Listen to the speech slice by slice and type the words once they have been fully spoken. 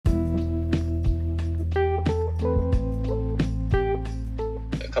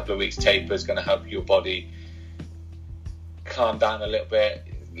couple of weeks taper is going to help your body calm down a little bit,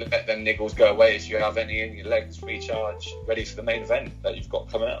 let them niggles go away if you have any, and your legs recharge, ready for the main event that you've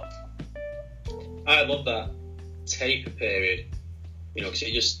got coming up. I love that taper period, because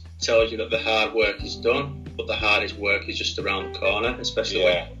it just tells you that the hard work is done, but the hardest work is just around the corner, especially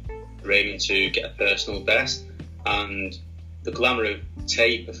when you're aiming to get a personal best. And the glamour of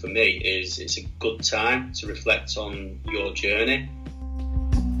taper for me is it's a good time to reflect on your journey.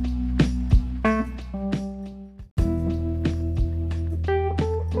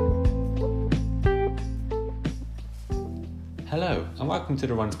 Hello and welcome to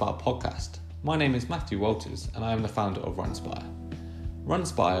the Runspire podcast. My name is Matthew Walters and I am the founder of Runspire.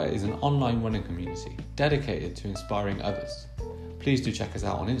 Runspire is an online running community dedicated to inspiring others. Please do check us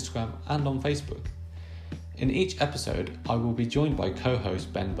out on Instagram and on Facebook. In each episode, I will be joined by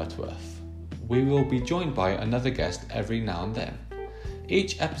co-host Ben Butterworth. We will be joined by another guest every now and then.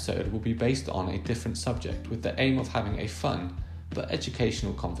 Each episode will be based on a different subject with the aim of having a fun but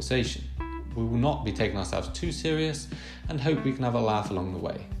educational conversation. We will not be taking ourselves too serious and hope we can have a laugh along the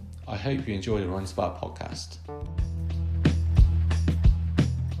way. I hope you enjoy the Runspire podcast.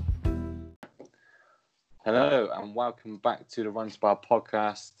 Hello and welcome back to the Runspire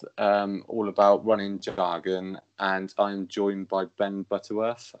podcast, all about running jargon, and I'm joined by Ben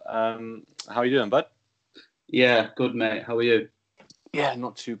Butterworth. How are you doing, bud? Yeah, good mate. How are you? Yeah,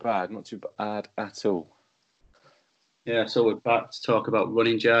 not too bad at all. Yeah, so we're back to talk about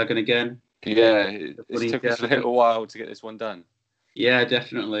running jargon again. Yeah, it took us a little while to get this one done. Yeah,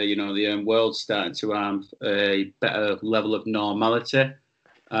 definitely. The world's starting to have a better level of normality.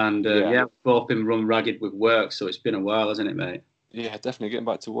 And we've both been run ragged with work, so it's been a while, hasn't it, mate? Yeah, definitely. Getting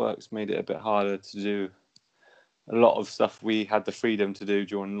back to work's made it a bit harder to do a lot of stuff we had the freedom to do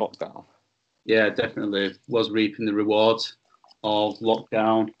during lockdown. Yeah, definitely. Was reaping the rewards of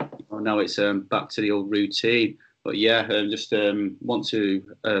lockdown. Now it's back to the old routine. But yeah, just want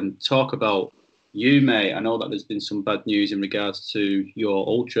to talk about you, mate. I know that there's been some bad news in regards to your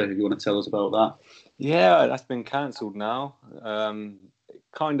ultra. If you want to tell us about that. Yeah, that's been cancelled now.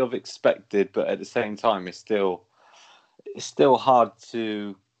 Kind of expected, but at the same time, it's still hard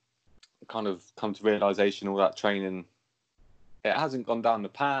to kind of come to realization. All that training, it hasn't gone down the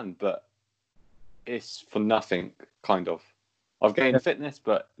pan, but it's for nothing. Kind of, I've gained fitness,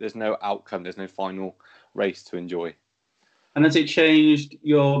 but there's no outcome. There's no final race to enjoy. And has it changed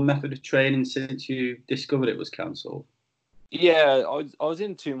your method of training since you discovered it was cancelled? Yeah, I was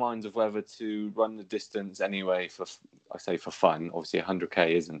in two minds of whether to run the distance anyway for fun. Obviously,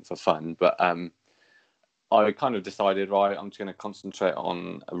 100k isn't for fun, but I kind of decided, right, I'm just going to concentrate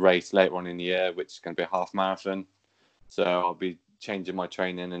on a race later on in the year, which is going to be a half marathon. So I'll be changing my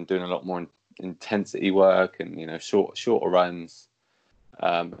training and doing a lot more intensity work and shorter runs,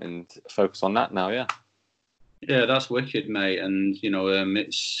 and focus on that now. Yeah. Yeah, that's wicked, mate. And,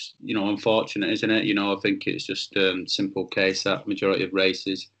 it's, unfortunate, isn't it? I think it's just a simple case that majority of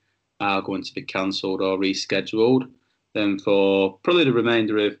races are going to be cancelled or rescheduled for probably the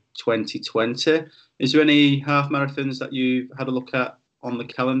remainder of 2020. Is there any half marathons that you've had a look at on the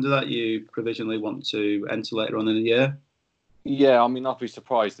calendar that you provisionally want to enter later on in the year? Yeah, I mean, I'd be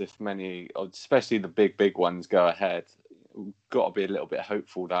surprised if many, especially the big ones, go ahead. We've got to be a little bit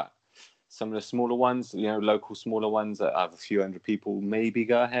hopeful that some of the smaller ones, local smaller ones that have a few hundred people, maybe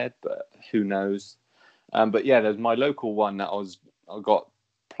go ahead, but who knows? But yeah, there's my local one that I got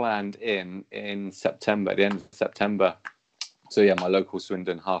planned in September, the end of September. So yeah, my local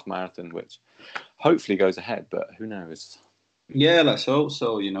Swindon half marathon, which hopefully goes ahead, but who knows? Yeah, let's hope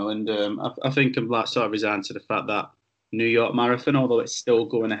so. And I think I'm sort of resigned to the fact that New York Marathon, although it's still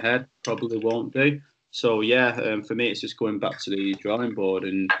going ahead, probably won't do. So yeah, for me, it's just going back to the drawing board.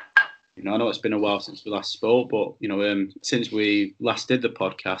 And I know it's been a while since we last spoke, but since we last did the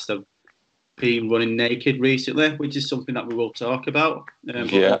podcast, I've been running naked recently, which is something that we will talk about.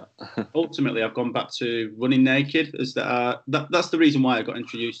 But ultimately, I've gone back to running naked, as that's the reason why I got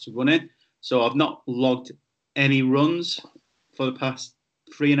introduced to running. So I've not logged any runs for the past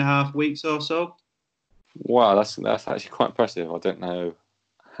 3.5 weeks or so. Wow, that's actually quite impressive. I don't know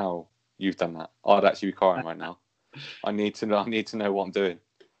how you've done that. I'd actually be crying right now. I need to know what I'm doing.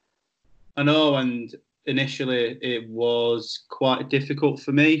 I know, and initially it was quite difficult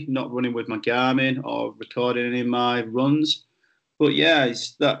for me, not running with my Garmin or recording any of my runs. But yeah,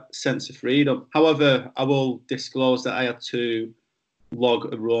 it's that sense of freedom. However, I will disclose that I had to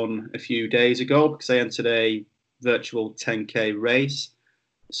log a run a few days ago because I entered a virtual 10k race.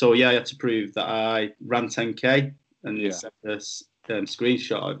 So yeah, I had to prove that I ran 10k and sent a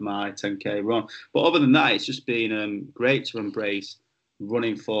screenshot of my 10k run. But other than that, it's just been great to embrace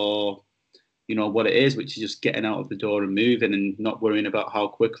running for, what it is, which is just getting out of the door and moving and not worrying about how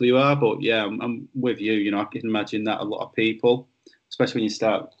quickly you are. But yeah, I'm with you. I can imagine that a lot of people, especially when you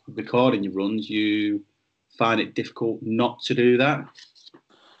start recording your runs, you find it difficult not to do that.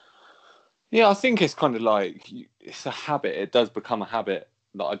 Yeah, I think it's kind of like, it's a habit. It does become a habit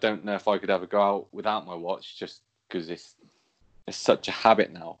that I don't know if I could ever go out without my watch, just because it's such a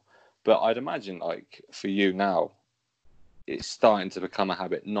habit now. But I'd imagine, like, for you now, it's starting to become a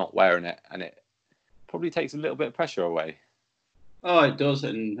habit not wearing it, and it probably takes a little bit of pressure away. Oh, it does,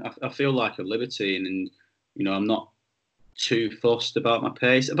 and I feel like a libertine, and I'm not too fussed about my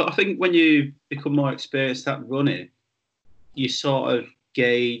pace. But I think when you become more experienced at running, you sort of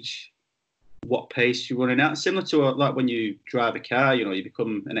gauge what pace you're running at. Similar to like when you drive a car, you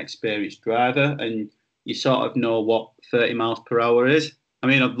become an experienced driver, and you sort of know what 30 miles per hour is. I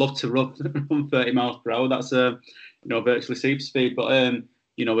mean, I'd love to run 30 miles per hour. That's virtually super speed. But I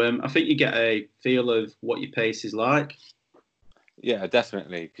think you get a feel of what your pace is like. Yeah,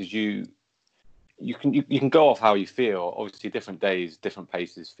 definitely, because you can go off how you feel. Obviously, different days, different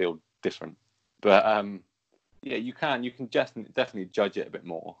paces feel different. But yeah, you can definitely judge it a bit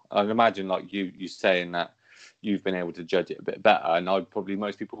more. I'd imagine, like you saying that you've been able to judge it a bit better, and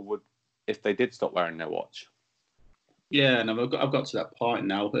most people would if they did stop wearing their watch. Yeah, and I've got to that point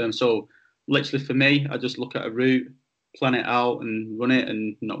now. So literally for me, I just look at a route, plan it out, and run it,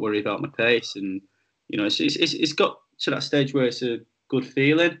 and not worry about my pace. And it's got to that stage where it's a good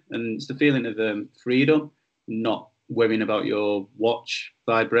feeling, and it's the feeling of freedom, not worrying about your watch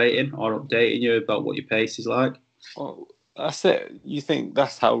vibrating or updating you about what your pace is like. Well, that's it. You think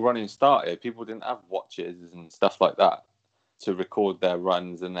that's how running started? People didn't have watches and stuff like that to record their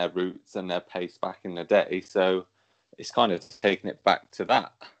runs and their routes and their pace back in the day. So it's kind of taking it back to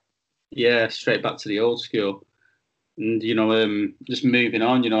that. Yeah, straight back to the old school. And, just moving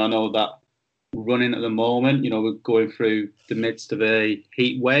on, I know that running at the moment, we're going through the midst of a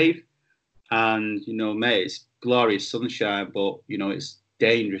heat wave. And, mate, it's glorious sunshine, but, it's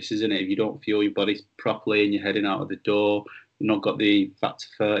dangerous, isn't it? If you don't fuel your body properly and you're heading out of the door, you've not got the factor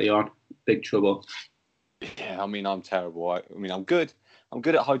 30 on, big trouble. Yeah, I mean, I'm terrible. I mean, I'm good. I'm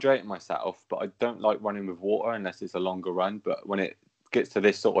good at hydrating myself, but I don't like running with water unless it's a longer run. But when it gets to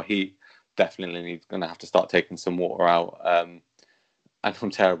this sort of heat, definitely going to have to start taking some water out. And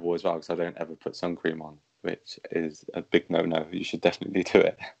I'm terrible as well because I don't ever put sun cream on, which is a big no-no. You should definitely do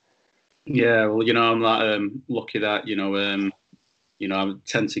it. Yeah, well, I'm like lucky that I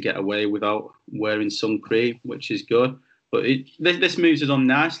tend to get away without wearing sun cream, which is good. But this moves us on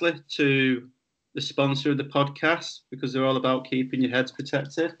nicely to the sponsor of the podcast, because they're all about keeping your heads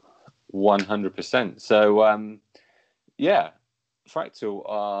protected. 100%. So, yeah, Fractal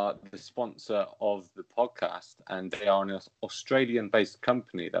are the sponsor of the podcast, and they are an Australian-based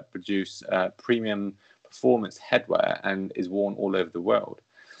company that produce premium performance headwear and is worn all over the world.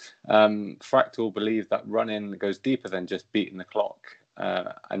 Fractal believe that running goes deeper than just beating the clock,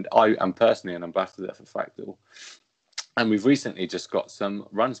 and I am personally an ambassador for Fractal. And we've recently just got some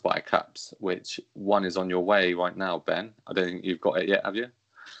Runspire caps, which one is on your way right now, Ben. I don't think you've got it yet, have you?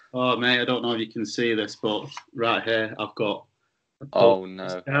 Oh, mate, I don't know if you can see this, but right here I've got Oh,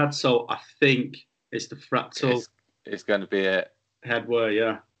 no. card, so I think it's the Fractal. It's going to be it. Headwear,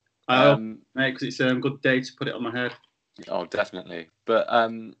 yeah. I hope, mate, because it's a good day to put it on my head. Oh, definitely. But,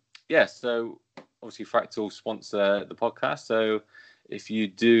 yeah, so obviously Fractal sponsor the podcast. So if you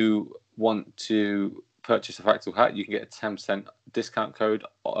do want to purchase a Fractal hat, you can get a 10% discount code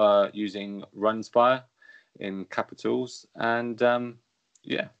using Runspire in capitals. And,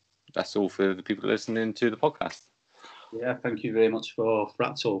 yeah, that's all for the people listening to the podcast. Yeah, thank you very much for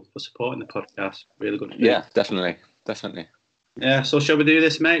Fractal for supporting the podcast. Really good. Yeah, definitely. Yeah, so shall we do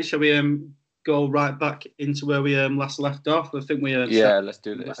this, mate? Shall we go right back into where we last left off? I think we let's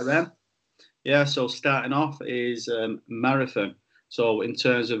do this. Yeah, so starting off is marathon. So in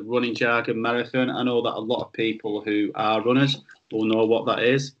terms of running jargon marathon, I know that a lot of people who are runners will know what that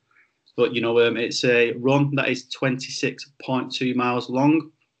is. But, it's a run that is 26.2 miles long,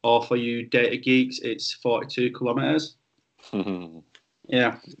 or for you data geeks, it's 42 kilometres.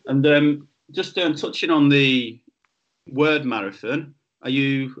 Yeah. And just touching on the word marathon, are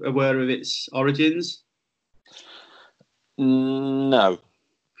you aware of its origins? No.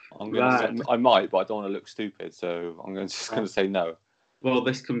 I might, but I don't want to look stupid, so I'm just going to say no. Well,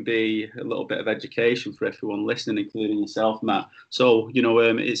 this can be a little bit of education for everyone listening, including yourself, Matt. So,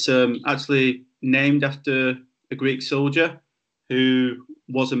 it's actually named after a Greek soldier who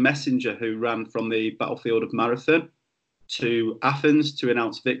was a messenger who ran from the battlefield of Marathon to Athens to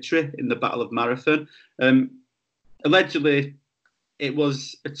announce victory in the Battle of Marathon. Allegedly, it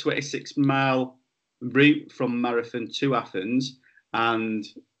was a 26-mile route from Marathon to Athens, and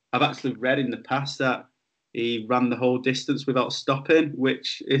I've actually read in the past that he ran the whole distance without stopping,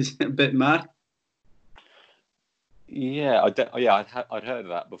 which is a bit mad. Yeah, I'd heard of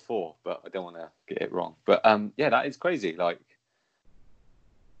that before, but I don't want to get it wrong. But yeah, that is crazy. Like,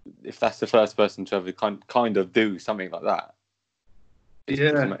 if that's the first person to ever kind of do something like that,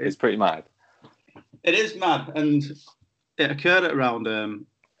 it's pretty mad. It is mad, and it occurred at around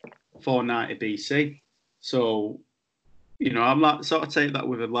 490 BC. So, I'm like sort of take that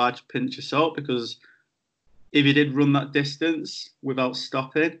with a large pinch of salt, because if he did run that distance without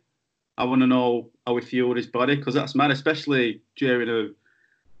stopping, I want to know how he fueled his body, because that's mad, especially during a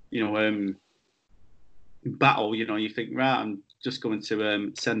battle. You think, right, I'm just going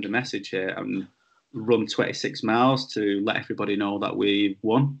to send a message here and run 26 miles to let everybody know that we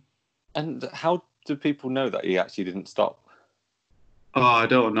won. And how do people know that he actually didn't stop? Oh, I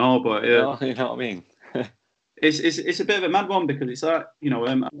don't know, but you know what I mean. It's a bit of a mad one, because it's like,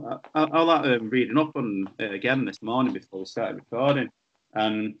 I like reading up on it again this morning before we started recording,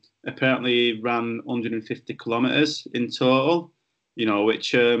 and apparently he ran 150 kilometres in total,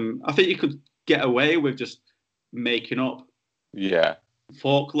 which I think you could get away with just making up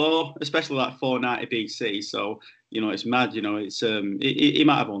folklore, especially like 490 BC. So, it's mad, it's he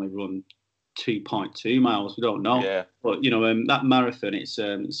might have only run 2.2 miles, we don't know. Yeah. But, that marathon, it's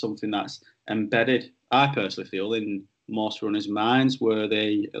something that's embedded, I personally feel, in most runners' minds, where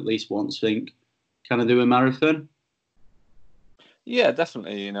they at least once think, can I do a marathon? Yeah,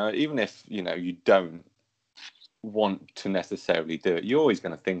 definitely. Even if, you don't want to necessarily do it, you're always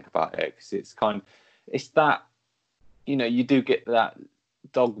going to think about it, because it's that, you do get that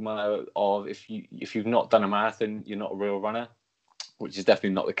dogma of if you've not done a marathon, you're not a real runner, which is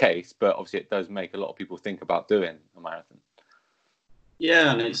definitely not the case. But obviously it does make a lot of people think about doing a marathon.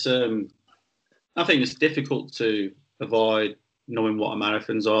 Yeah, and it's I think it's difficult to avoid knowing what a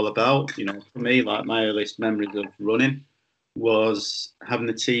marathon's all about. For me, like, my earliest memories of running was having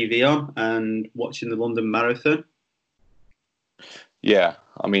the TV on and watching the London Marathon. Yeah,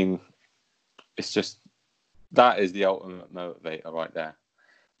 I mean, it's just, that is the ultimate motivator right there,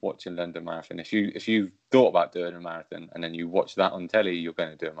 watching London Marathon. If you thought about doing a marathon and then you watch that on telly, you're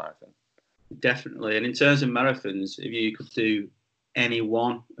going to do a marathon. Definitely. And in terms of marathons, if you could do any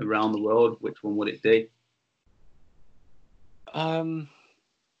one around the world, which one would it be? I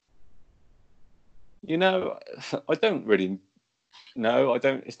don't really know.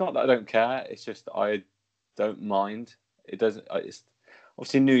 It's not that I don't care. It's just I don't mind. It doesn't. It's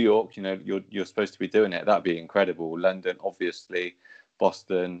obviously New York. You're supposed to be doing it. That'd be incredible. London, obviously,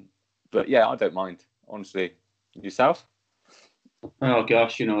 Boston. But yeah, I don't mind, honestly. Yourself? Oh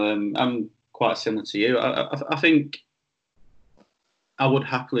gosh, I'm quite similar to you. I think I would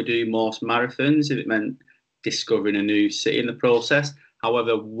happily do most marathons if it meant discovering a new city in the process.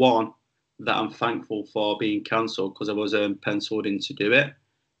 However, one that I'm thankful for being cancelled, because I was penciled in to do it.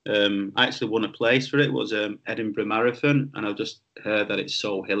 I actually won a place for it. It was Edinburgh Marathon, and I just heard that it's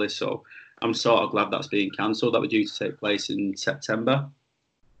so hilly. So I'm sort of glad that's being cancelled. That was due to take place in September.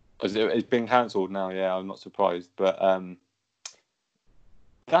 It's been cancelled now. Yeah, I'm not surprised. But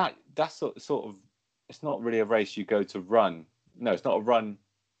that's sort of, it's not really a race you go to run. No, it's not a run.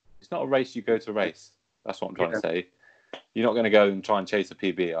 It's not a race you go to race. That's what I'm trying to say. You're not going to go and try and chase a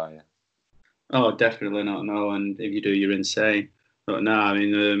PB, are you? Oh, definitely not. No, and if you do, you're insane. But no, I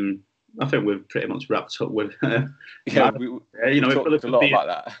mean, I think we've pretty much wrapped up with. We talked a lot about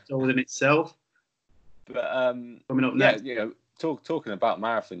that. All in itself. But coming up next, talking about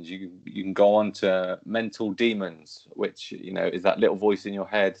marathons, you can go on to mental demons, which is that little voice in your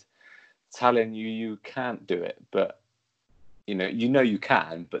head telling you can't do it, but you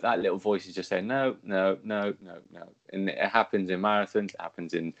can, but that little voice is just saying no, and it happens in marathons. It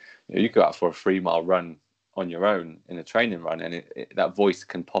happens in you go out for a 3-mile run on your own in a training run, and that voice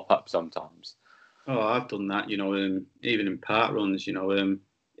can pop up sometimes. Oh, I've done that. Even in park runs,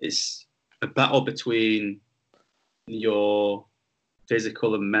 it's a battle between your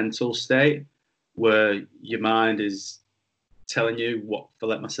physical and mental state, where your mind is telling you what to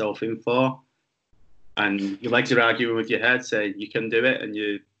let myself in for. And your legs are arguing with your head, saying you can do it, and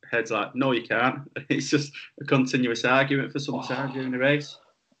your head's like, no, you can't. It's just a continuous argument for some time during the race.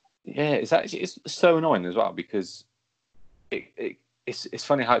 Yeah, it's so annoying as well, because it's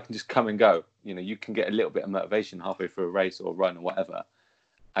funny how it can just come and go. You can get a little bit of motivation halfway through a race or a run or whatever,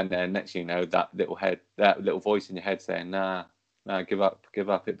 and then next thing you know, that little voice in your head saying, nah, give up,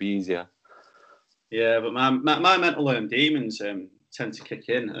 it'd be easier. Yeah, but my mental demons tend to kick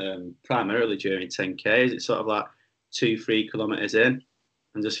in primarily during 10Ks. It's sort of like 2-3 kilometres in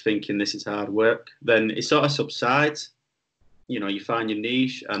and just thinking this is hard work. Then it sort of subsides. You find your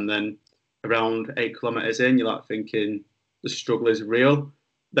niche, and then around 8 kilometres in, you're like thinking the struggle is real.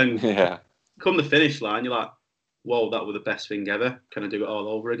 Then come the finish line, you're like, whoa, that was the best thing ever. Can I do it all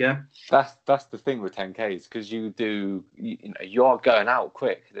over again? That's the thing with 10Ks, because you are going out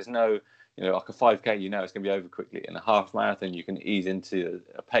quick. There's no, like a 5K, it's going to be over quickly. In a half marathon, you can ease into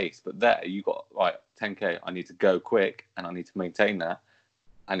a pace. But there, you got, right, 10K, I need to go quick and I need to maintain that.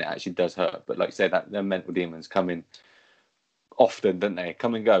 And it actually does hurt. But like you say, that the mental demons come in often, don't they?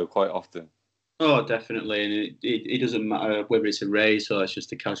 Come and go quite often. Oh, definitely. And it doesn't matter whether it's a race or it's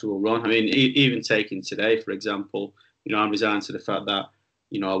just a casual run. I mean, even taking today, for example, I'm resigned to the fact that,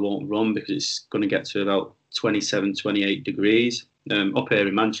 I won't run because it's going to get to about 27, 28 degrees up here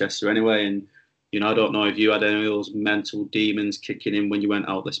in Manchester anyway. And, I don't know if you had any of those mental demons kicking in when you went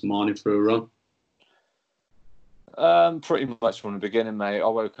out this morning for a run. Pretty much from the beginning, mate. I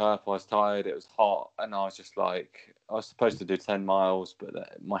woke up, I was tired, it was hot, and I was just like, I was supposed to do 10 miles,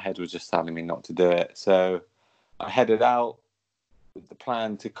 but my head was just telling me not to do it. So I headed out with the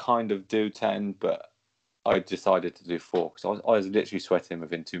plan to kind of do 10, but I decided to do 4 because I was literally sweating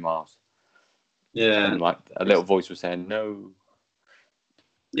within 2 miles. Yeah. And like a little voice was saying, no.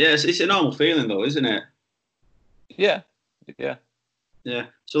 Yeah, it's a normal feeling though, isn't it? Yeah. Yeah.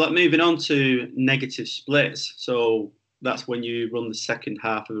 So like moving on to negative splits. So that's when you run the second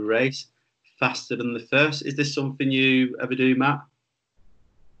half of a race faster than the first. Is this something you ever do, Matt?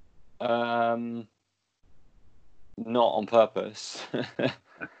 Not on purpose.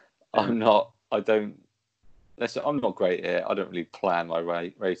 I'm not great here. I don't really plan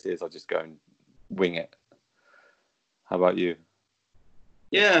my races. I just go and wing it. How about you?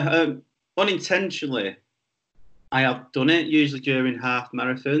 Yeah, unintentionally, I have done it, usually during half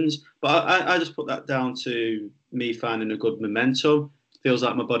marathons, but I just put that down to me finding a good momentum. Feels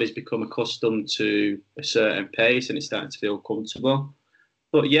like my body's become accustomed to a certain pace and it's starting to feel comfortable.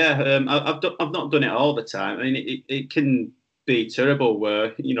 But yeah, I've not done it all the time. I mean, it can be terrible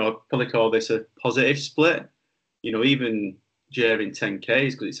where, I'd probably call this a positive split, even during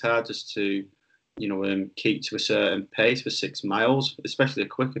 10Ks, because it's hard just to, keep to a certain pace for 6 miles, especially a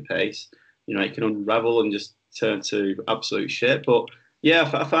quicker pace. It can unravel and just turn to absolute shit. But yeah,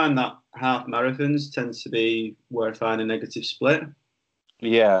 I find that half marathons tends to be where I find a negative split.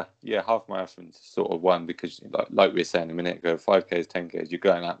 Yeah, half marathons sort of one because, like we were saying a minute ago, 5Ks, 10Ks, you're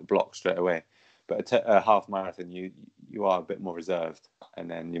going out the block straight away. But a half marathon, you are a bit more reserved, and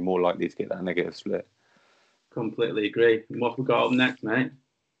then you're more likely to get that negative split. Completely agree. And what have we got up next, mate?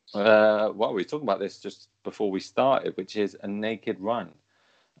 Well, we were talking about this just before we started, which is a naked run,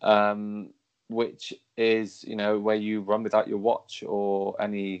 which is, where you run without your watch or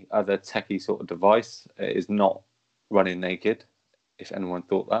any other techie sort of device. It is not running naked, if anyone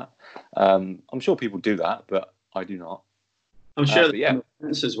thought that. I'm sure people do that, but I do not. I'm sure there's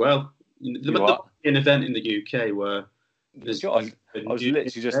events as well. There must be an event in the UK where there's... I was literally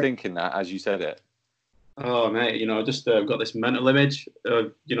just thinking that as you said it. Oh, mate, I've just got this mental image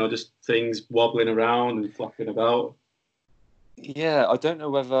of, just things wobbling around and flapping about. Yeah, I don't know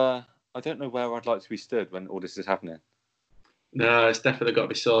where I'd like to be stood when all this is happening. No, it's definitely got to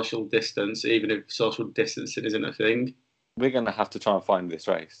be social distance, even if social distancing isn't a thing. We're going to have to try and find this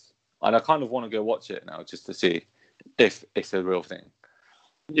race. And I kind of want to go watch it now just to see if it's a real thing.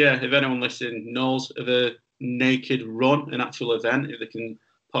 Yeah, if anyone listening knows of a naked run, an actual event, if they can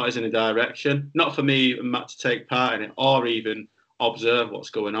point us in a direction. Not for me and Matt to take part in it or even observe what's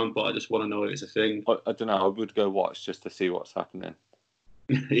going on, but I just want to know if it's a thing. I don't know, I would go watch just to see what's happening.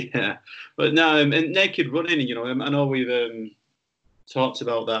 Yeah, but no, and naked running, I know we've talked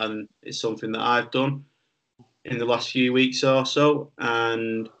about that, and it's something that I've done in the last few weeks or so.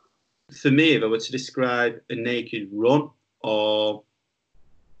 And for me, if I were to describe a naked run, or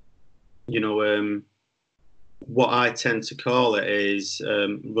what I tend to call it is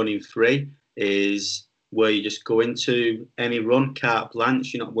running free, is where you just go into any run, carte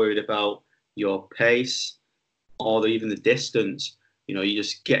blanche. You're not worried about your pace or even the distance. You're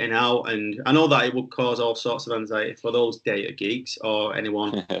just getting out, and I know that it would cause all sorts of anxiety for those data geeks or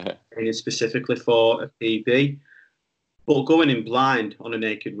anyone aiming specifically for a PB. But going in blind on a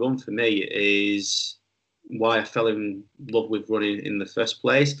naked run for me is why I fell in love with running in the first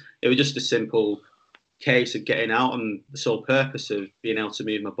place. It was just a simple case of getting out and the sole purpose of being able to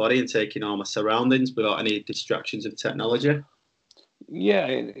move my body and taking all my surroundings without any distractions of technology. Yeah,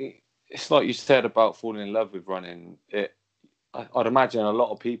 it's like you said about falling in love with running. I'd imagine a lot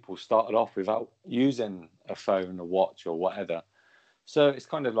of people started off without using a phone, a watch, or whatever. So it's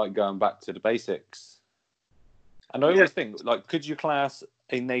kind of like going back to the basics. And I always think, like, could you class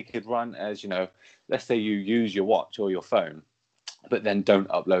a naked run as, let's say you use your watch or your phone, but then don't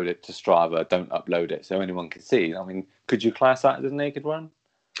upload it to Strava, don't upload it so anyone can see? I mean, could you class that as a naked run?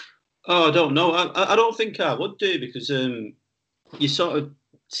 Oh, I don't know. I don't think I would do, because you're sort of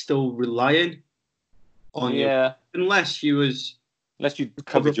still relying on your, unless you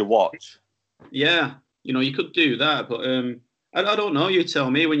covered your watch. Yeah, you could do that, but I don't know. You tell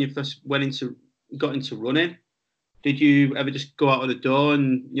me, when you first got into running, did you ever just go out of the door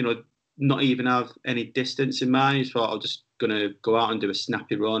and not even have any distance in mind? You thought, I'm just gonna go out and do a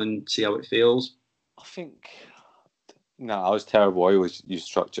snappy run and see how it feels? I think no, I was terrible. I always used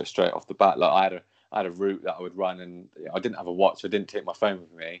structure straight off the bat. Like I had a route that I would run, and I didn't have a watch. I didn't take my phone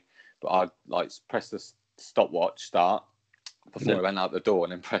with me, but I'd like press the stopwatch start before I went out the door,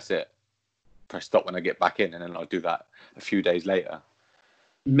 and then press stop when I get back in, and then I'd do that a few days later.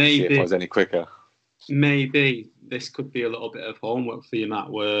 Maybe see if I was any quicker. Maybe this could be a little bit of homework for you,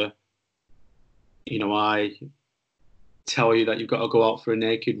 Matt, where I tell you that you've got to go out for a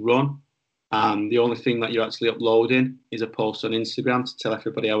naked run, and the only thing that you're actually uploading is a post on Instagram to tell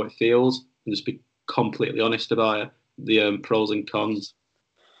everybody how it feels, and just be completely honest about it, the pros and cons.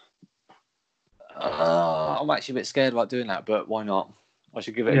 I'm actually a bit scared about doing that, but why not? I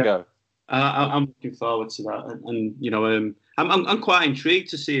should give it a go. I'm looking forward to that, and I'm quite intrigued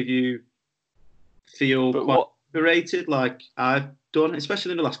to see if you feel quite liberated like I've done,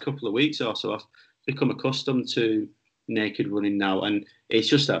 especially in the last couple of weeks or so. I've become accustomed to naked running now, and it's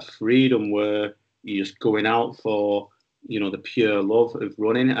just that freedom where you're just going out for the pure love of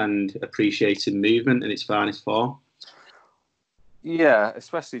running and appreciating movement in its finest form. Yeah,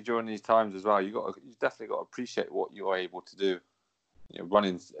 especially during these times as well. You definitely got to appreciate what you're able to do.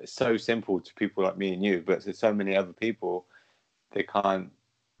 Running is so simple to people like me and you, but to so many other people, they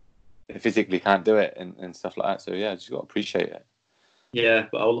physically can't do it and stuff like that. So yeah, just got to appreciate it. Yeah,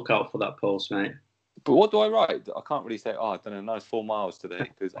 but I'll look out for that post, mate. But what do I write? I can't really say, I've done a nice 4 miles today,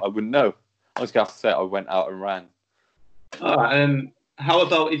 because I wouldn't know. I was going to have to say I went out and ran. All right. How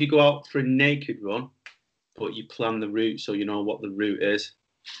about if you go out for a naked run, but you plan the route so you know what the route is,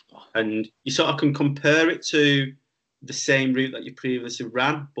 and you sort of can compare it to the same route that you previously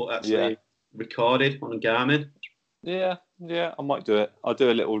ran, but actually recorded on a Garmin? Yeah, I might do it. I'll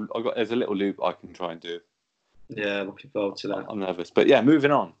do a little. There's a little loop I can try and do. Yeah, looking forward to that. I'm nervous, but yeah,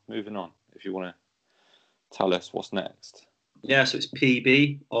 moving on. If you want to tell us what's next. Yeah, so it's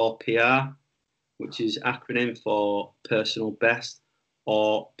PB or PR, which is acronym for personal best,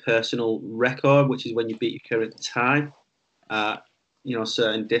 or personal record, which is when you beat your current time at a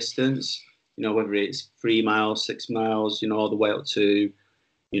certain distance. Whether it's 3 miles, 6 miles, all the way up to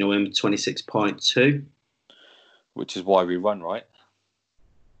 26.2. Which is why we run, right?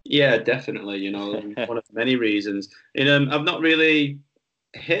 Yeah, definitely. One of the many reasons. I've not really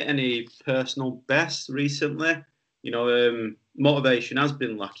hit any personal bests recently. Motivation has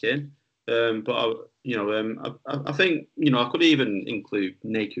been lacking. But I think I could even include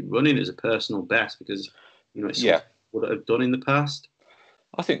naked running as a personal best, because it's something what I've done in the past.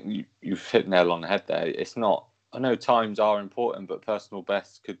 I think you've hit the nail on the head there. It's not. I know times are important, but personal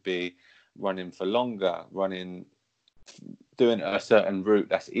best could be running for longer, doing a certain route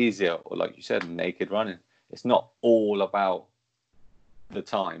that's easier, or like you said, naked running. It's not all about the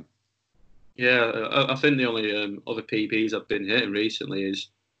time. Yeah, I think the only other PBs I've been hitting recently is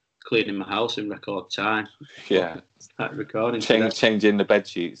cleaning my house in record time. Yeah, recording. Changing the bed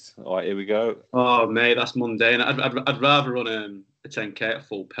sheets. All right, here we go. Oh mate, that's mundane. I'd rather run a 10k at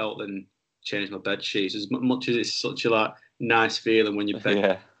full pelt than change my bed sheets. As much as it's such a nice feeling when your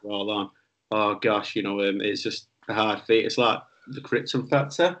bed all on. Oh gosh, it's just a hard feat. It's like the Krypton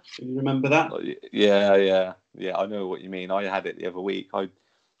factor. Do you remember that? Yeah. I know what you mean. I had it the other week. I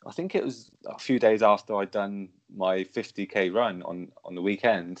think it was a few days after I'd done my 50k run on the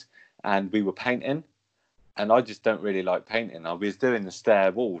weekend, and we were painting, and I just don't really like painting. I was doing the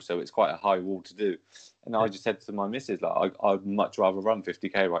stair wall, so it's quite a high wall to do, and I just said to my missus, I'd much rather run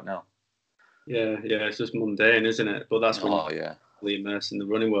 50k right now. Yeah, it's just mundane, isn't it? But that's when you're really immersed in the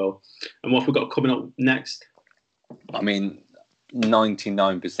running world. And what have we got coming up next? I mean,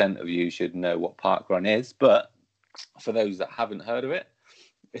 99% of you should know what parkrun is, but for those that haven't heard of it,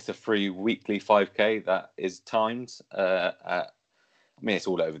 it's a free weekly 5k that is timed. It's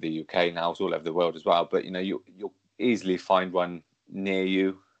all over the UK now. It's all over the world as well. But you'll easily find one near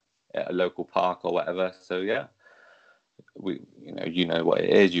you at a local park or whatever. So yeah, you know what it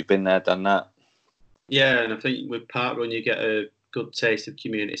is. You've been there, done that. Yeah, and I think with parkrun you get a good taste of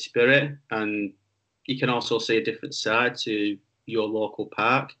community spirit, and you can also see a different side to your local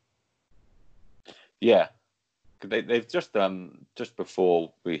park. Yeah, they've just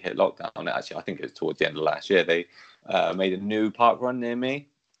before we hit lockdown. Actually, I think it was towards the end of last year. They made a new park run near me,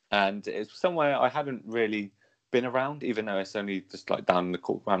 and it's somewhere I hadn't really been around, even though it's only just like around the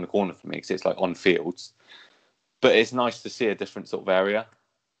corner from me, because it's like on fields. But it's nice to see a different sort of area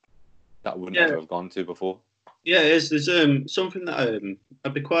that I wouldn't ever have gone to before. Yeah, it is. There's something that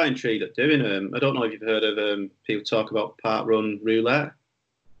I'd be quite intrigued at doing. I don't know if you've heard of people talk about park run roulette.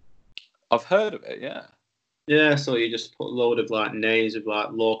 I've heard of it, yeah. Yeah, so you just put a load of like names of like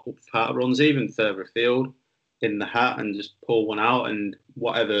local park runs, even further afield, in the hat, and just pull one out, and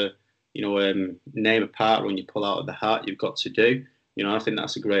whatever name of park run you pull out of the hat, you've got to do. I think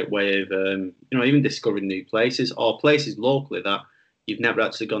that's a great way of even discovering new places or places locally that you've never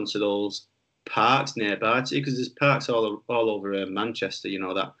actually gone to those parks nearby to you, because there's parks all over Manchester,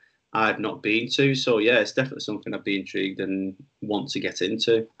 that I've not been to. So yeah, it's definitely something I'd be intrigued and want to get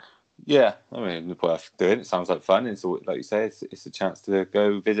into. Yeah, I mean, worth doing. It sounds like fun. It's like you say, it's a chance to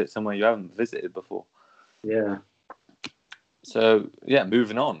go visit somewhere you haven't visited before. Yeah. So yeah,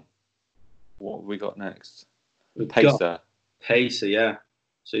 moving on. What have we got next? Pacer, yeah.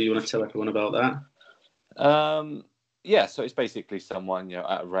 So you want to tell everyone about that? Yeah, so it's basically someone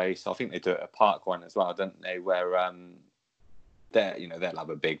at a race. I think they do it at a park one as well, don't they? Where they'll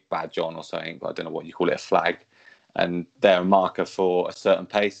have a big badge on or something. I don't know what you call it, a flag, and they're a marker for a certain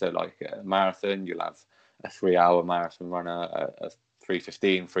pace. So like a marathon, you'll have a 3-hour marathon runner, a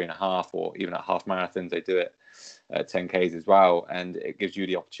 3:15, 3.5, or even at half marathons they do it at 10Ks as well. And it gives you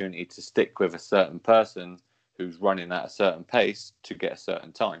the opportunity to stick with a certain person who's running at a certain pace to get a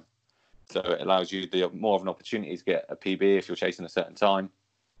certain time. So it allows you more of an opportunity to get a PB if you're chasing a certain time.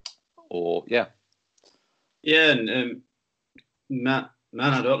 Or, yeah. Yeah, and Matt,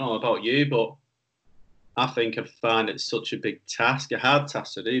 man, I don't know about you, but I think I find it such a big task, a hard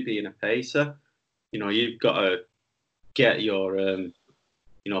task to do, being a pacer. You've got to get your,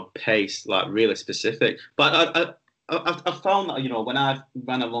 pace like really specific. But I've found that, when I've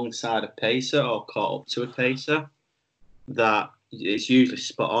ran alongside a pacer or caught up to a pacer, that it's usually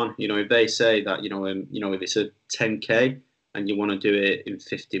spot on. If they say that, if it's a 10K and you want to do it in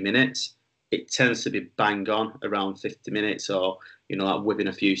 50 minutes, it tends to be bang on around 50 minutes or, like within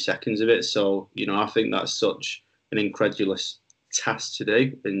a few seconds of it. So, I think that's such an incredulous task to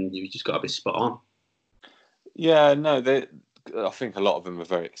do, and you've just got to be spot on. Yeah, no, I think a lot of them are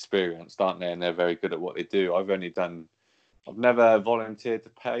very experienced, aren't they? And they're very good at what they do. I've never volunteered to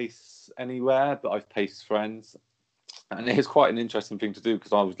pace anywhere, but I've paced friends. And it's quite an interesting thing to do,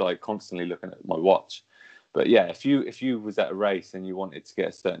 because I was like constantly looking at my watch. But yeah, if you was at a race and you wanted to get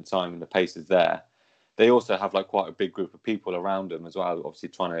a certain time and the pace is there, they also have like quite a big group of people around them as well, obviously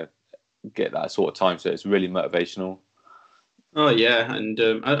trying to get that sort of time. So it's really motivational. Oh yeah, and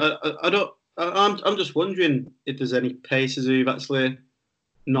I'm just wondering if there's any pacers who've actually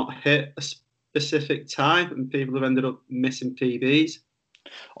not hit a specific time and people have ended up missing PBs.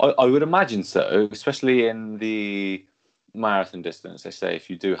 I would imagine so, especially in the marathon distance. They say if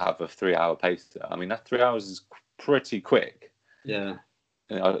you do have a 3-hour pacer, I mean that 3 hours is pretty quick. Yeah,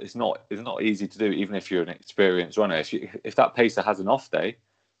 it's not easy to do, even if you're an experienced runner. If that pacer has an off day,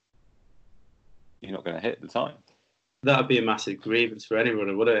 you're not going to hit the time. That'd be a massive grievance for any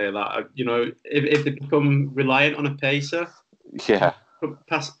runner, wouldn't it? Like, if they become reliant on a pacer, yeah,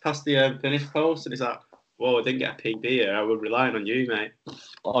 past the finish post, and it's like, whoa, I didn't get a PB here. I was relying on you, mate.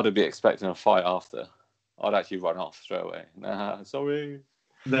 I'd be expecting a fight after. I'd actually run off straight away. Nah, sorry.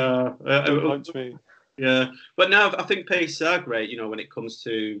 No, don't punch me. Yeah, but no, I think paces are great. When it comes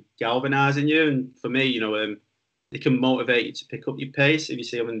to galvanising you, and for me, they can motivate you to pick up your pace if you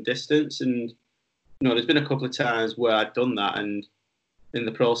see them in the distance. And there's been a couple of times where I've done that, and in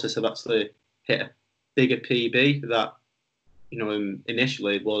the process, I've actually hit a bigger PB that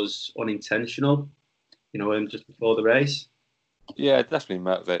initially was unintentional. Just before the race. Yeah, definitely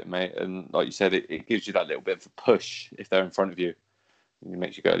motivate, mate. And like you said, it gives you that little bit of a push if they're in front of you. It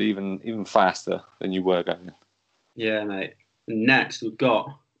makes you go even faster than you were going. Yeah, mate. And next, we've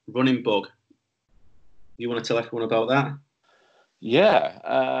got running bug. You want to tell everyone about that?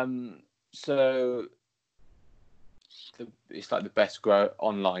 Yeah. So it's like the best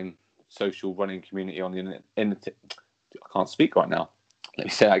online social running community on the internet. I can't speak right now. Let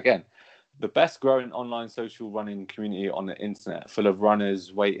me say that again. The best growing online social running community on the internet, full of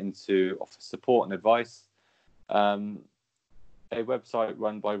runners waiting to offer support and advice. A website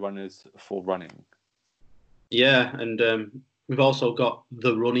run by runners for running. Yeah, and we've also got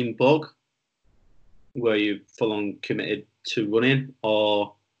the running bug, where you're full on committed to running,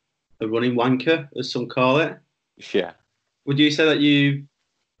 or a running wanker, as some call it. Yeah. Would you say that you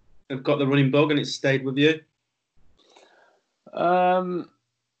have got the running bug and it's stayed with you?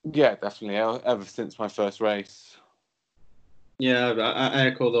 Yeah, definitely. Ever since my first race. Yeah, I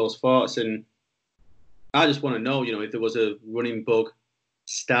echo those thoughts, and I just want to know, if there was a running bug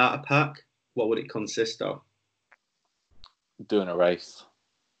starter pack, what would it consist of? Doing a race.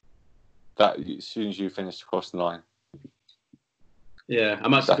 That as soon as you finish across the line. Yeah,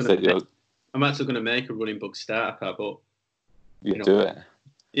 I'm actually going to make a running bug starter pack, but do it.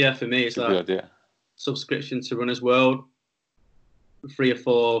 Yeah, for me, it's Good like idea. Subscription to Runners World, 3 or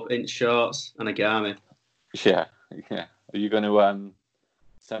 4 inch shorts, and a Garmin. Yeah. Are you going to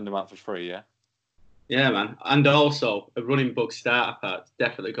send them out for free? Yeah. Yeah, man. And also a running bug starter pack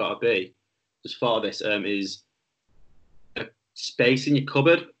definitely got to be. Just thought of this. Is a space in your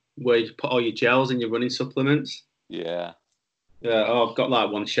cupboard where you put all your gels and your running supplements. Yeah. Yeah. Oh, I've got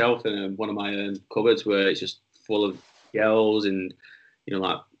like one shelf in one of my cupboards where it's just full of gels and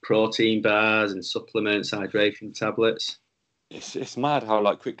like protein bars and supplements, hydration tablets. It's mad how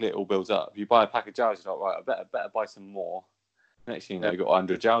like quickly it all builds up. You buy a pack of gels, you're like, right, I better buy some more. Next thing you know, you've got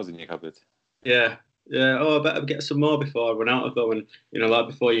 100 gels in your cupboard. Yeah. Yeah, oh, I better get some more before I run out of them. And, like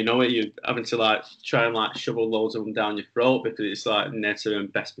before you know it, you're having to like try and like shovel loads of them down your throat because it's like netter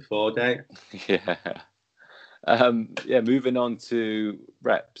and best before date. Yeah. Moving on to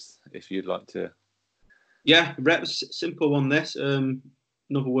reps, if you'd like to. Yeah, reps, simple one this.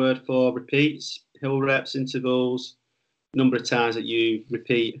 Another word for repeats, hill reps, intervals, number of times that you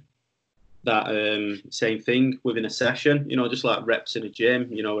repeat that same thing within a session, just like reps in a gym,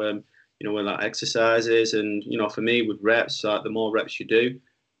 with like exercises. And, for me with reps, like the more reps you do,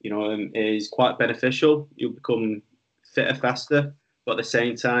 is quite beneficial. You'll become fitter faster, but at the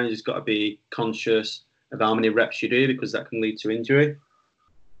same time, you've just got to be conscious of how many reps you do because that can lead to injury.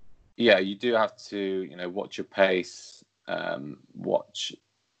 Yeah, you do have to, watch your pace, watch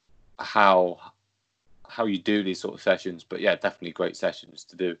how you do these sort of sessions. But yeah, definitely great sessions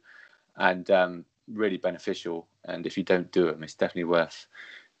to do, and really beneficial. And if you don't do them, it's definitely worth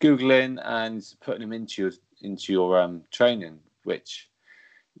Googling and putting them into your training, which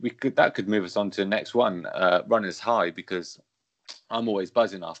that could move us on to the next one, runner's high, because I'm always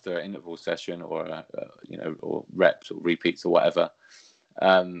buzzing after an interval session or or reps or repeats or whatever.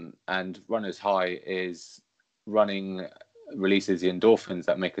 And runner's high is running releases the endorphins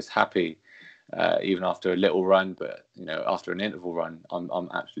that make us happy, even after a little run. But after an interval run, I'm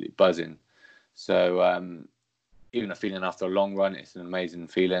absolutely buzzing. So even a feeling after a long run, it's an amazing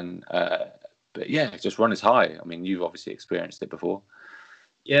feeling. But yeah, just runner's high. I mean, you've obviously experienced it before.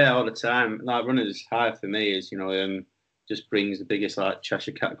 Yeah, all the time. Like runner's high for me is just brings the biggest like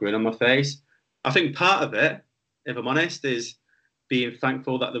Cheshire cat grin on my face. I think part of it, if I'm honest, is being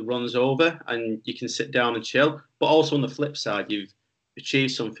thankful that the run's over and you can sit down and chill. But also on the flip side, you've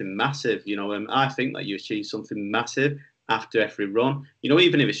achieved something massive. I think that you achieve something massive after every run.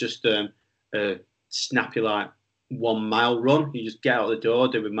 Even if it's just a snappy like 1 mile run, you just get out the door,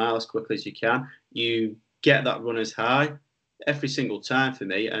 do a mile as quickly as you can. You get that runner's high every single time for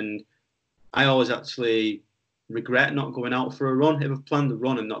me, and I always actually regret not going out for a run. If I've planned a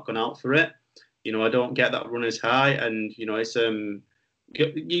run and not gone out for it, I don't get that runner's high, and it's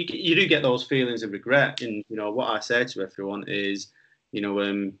you do get those feelings of regret. And what I say to everyone is,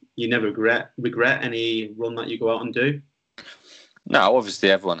 you never regret any run that you go out and do. No,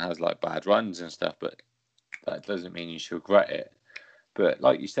 obviously everyone has like bad runs and stuff, but that doesn't mean you should regret it. But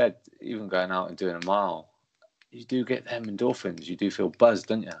like you said, even going out and doing a mile, you do get them endorphins. You do feel buzzed,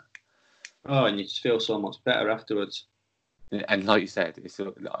 don't you? Oh, and you just feel so much better afterwards. And like you said,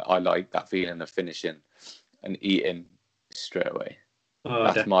 I like that feeling of finishing and eating straight away. Oh,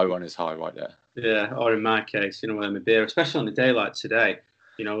 that's definitely my runner's high right there. Yeah, or in my case, a beer, especially on a day like today,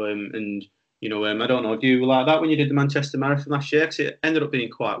 I don't know, do you like that when you did the Manchester Marathon last year? Because it ended up being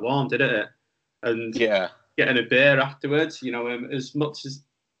quite warm, didn't it? And yeah, getting a beer afterwards, as much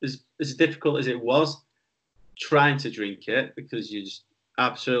as difficult as it was trying to drink it because you're just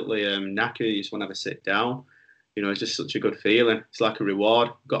absolutely knackered, you just want to have a sit down. It's just such a good feeling. It's like a reward.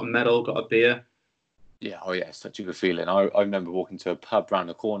 Got a medal, got a beer. Yeah, oh yeah, it's such a good feeling. I remember walking to a pub round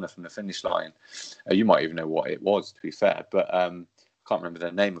the corner from the finish line. You might even know what it was, to be fair, but I can't remember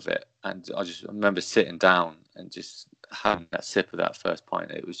the name of it. And I just remember sitting down and just having that sip of that first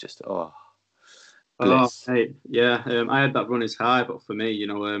pint. It was just, bliss. Oh, hey, yeah, I had that runner's high, but for me,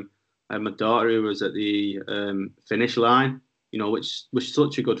 I had my daughter who was at the finish line, which was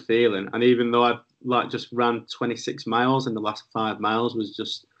such a good feeling. And even though I just ran 26 miles and the last 5 miles was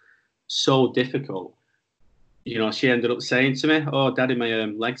just so difficult, she ended up saying to me, "Oh, Daddy, my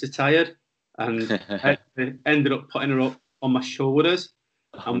legs are tired," and I ended up putting her up on my shoulders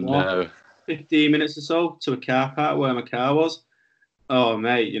and walked 15 minutes or so to a car park where my car was. Oh,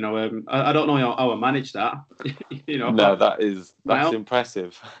 mate, I don't know how I manage that. No, that's Mile.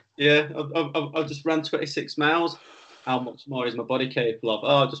 impressive. Yeah, I've just ran 26 miles. How much more is my body capable of? Oh,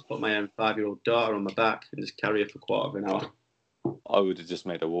 I'll just put my own 5-year-old daughter on my back and just carry her for a quarter of an hour. I would have just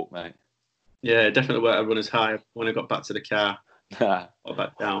made a walk, mate. Yeah, definitely where I run as high when I got back to the car or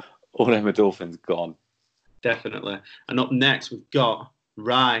back down. All them endorphins gone. Definitely. And up next, we've got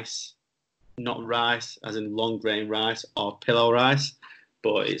rice. Not rice as in long grain rice or pillow rice,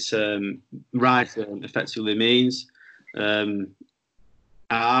 but it's rice effectively means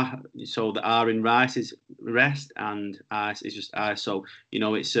R. So the R in rice is rest and ice is just ice. So,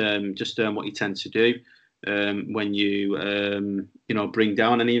 it's just what you tend to do when you, bring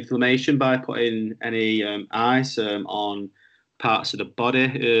down any inflammation by putting any ice on parts of the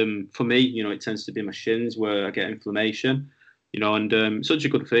body. For me, it tends to be my shins where I get inflammation, and such a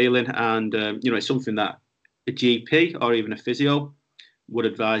good feeling. And, it's something that a GP or even a physio would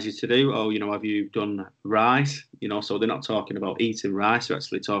advise you to do. Oh, have you done rice? So they're not talking about eating rice. They're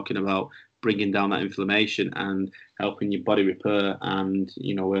actually talking about bringing down that inflammation and helping your body repair. And,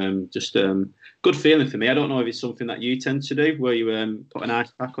 just good feeling for me. I don't know if it's something that you tend to do where you put an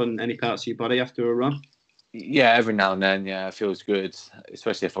ice pack on any parts of your body after a run. Yeah, every now and then. Yeah, it feels good,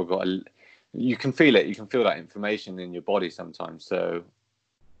 especially if I've got you can feel it. You can feel that inflammation in your body sometimes. So,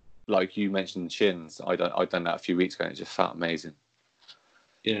 like you mentioned, shins. I'd done that a few weeks ago, and it just felt amazing.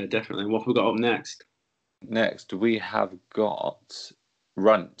 Yeah, definitely. What have we got up next? Next, we have got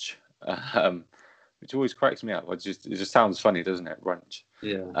runch, which always cracks me up. It just sounds funny, doesn't it? Runch.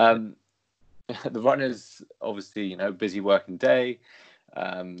 Yeah. The runners, obviously, busy working day,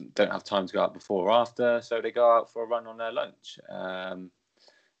 don't have time to go out before or after, so they go out for a run on their lunch.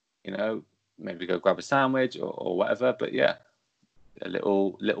 Maybe go grab a sandwich or whatever. But yeah, a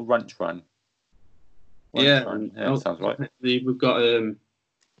little runch run. Run. Yeah, sounds right. We've got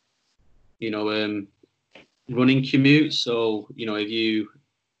running commute. So, if you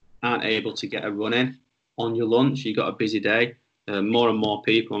aren't able to get a run in on your lunch, you've got a busy day. More and more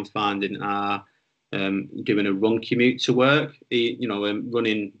people I'm finding are doing a run commute to work,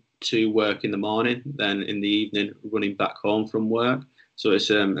 running to work in the morning, then in the evening, running back home from work. So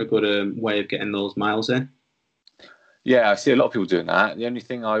it's a good way of getting those miles in. Yeah, I see a lot of people doing that. The only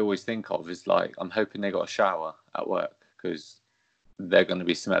thing I always think of is I'm hoping they got a shower at work because they're going to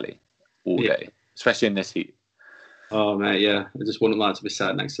be smelly all day, especially in this heat. Oh, mate, yeah. I just wouldn't like to be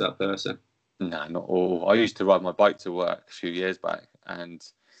sat next to that person. No, not all. I used to ride my bike to work a few years back, and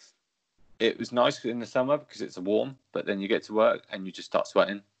it was nice in the summer because it's warm, but then you get to work and you just start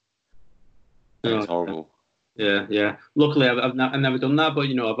sweating. It's horrible. Yeah. Luckily, I've never done that, but,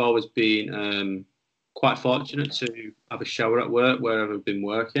 I've always been quite fortunate to have a shower at work wherever I've been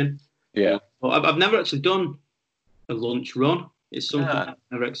working. Yeah. But I've never actually done a lunch run. It's something I've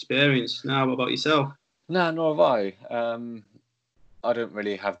never experienced. Now, what about yourself? No, nor have I. I don't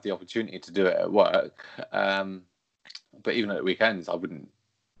really have the opportunity to do it at work. But even at weekends, I wouldn't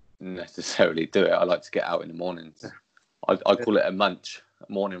necessarily do it. I like to get out in the mornings. I call it a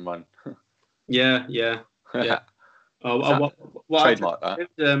morning run. Yeah. Trademark that.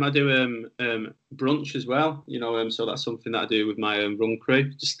 I do brunch as well. So that's something that I do with my run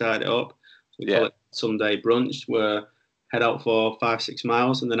crew to start it up. So we call it Sunday brunch, where head out for 5-6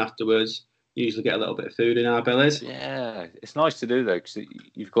 miles, and then afterwards usually get a little bit of food in our bellies. Yeah, it's nice to do though, because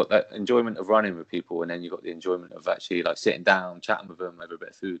you've got that enjoyment of running with people, and then you've got the enjoyment of actually sitting down, chatting with them over a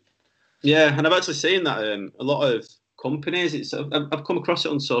bit of food. Yeah, and I've actually seen that a lot of companies. I've come across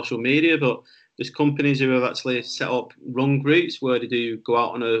it on social media, but there's companies who have actually set up run groups where they do go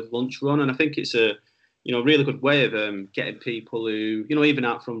out on a lunch run, and I think it's a really good way of getting people who even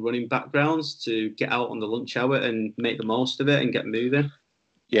out from running backgrounds to get out on the lunch hour and make the most of it and get moving.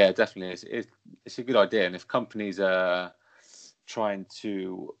 Yeah, definitely. It's a good idea. And if companies are trying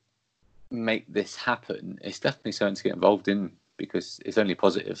to make this happen, it's definitely something to get involved in because it's only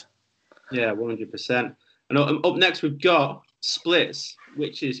positive. Yeah, 100%. And up next, we've got splits,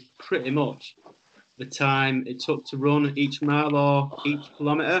 which is pretty much the time it took to run each mile or each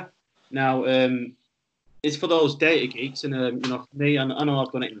kilometre. Now, it's for those data geeks. And, for me, I know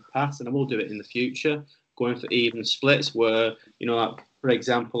I've done it in the past and I will do it in the future, going for even splits where, for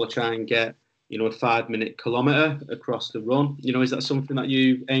example, I try and get, a 5-minute kilometre across the run. Is that something that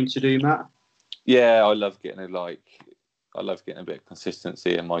you aim to do, Matt? Yeah, I love getting a bit of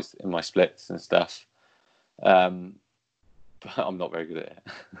consistency in my splits and stuff. But I'm not very good at it.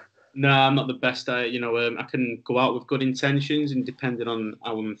 No, I'm not the best at it. I can go out with good intentions, and depending on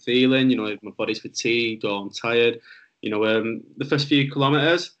how I'm feeling, if my body's fatigued or I'm tired, the first few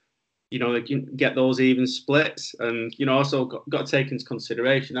kilometres, they can get those even splits, and also got to take into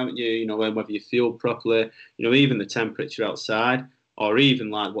consideration, haven't you? Whether you fuel properly, even the temperature outside, or even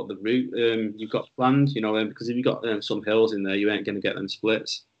like what the route you've got planned. Because if you've got some hills in there, you ain't going to get them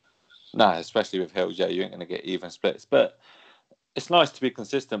splits. No, especially with hills, yeah, you ain't going to get even splits. But it's nice to be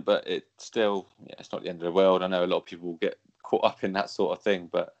consistent, but it's still, it's not the end of the world. I know a lot of people get caught up in that sort of thing,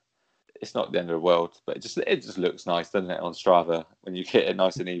 but it's not the end of the world. But it just looks nice, doesn't it, on Strava when you get it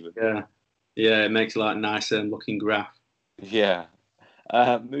nice and even. Yeah, it makes like a nice looking graph. Yeah.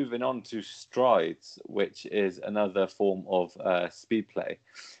 Moving on to strides, which is another form of speed play.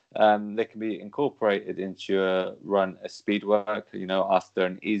 They can be incorporated into your run as speed work. After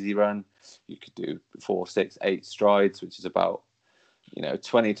an easy run, you could do 4, 6, 8 strides, which is about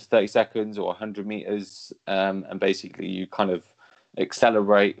 20 to 30 seconds or 100 meters, and basically you kind of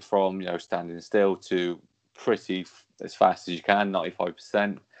accelerate from standing still to pretty as fast as you can,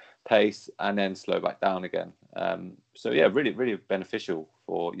 95% pace, and then slow back down again. So yeah, really, really beneficial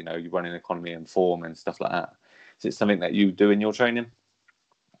for you running economy and form and stuff like that. Is it something that you do in your training?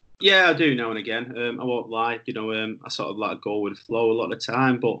 Yeah, I do now and again. I won't lie. I sort of like go with the flow a lot of the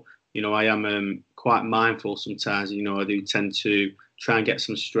time, but I am quite mindful sometimes. I do tend to try and get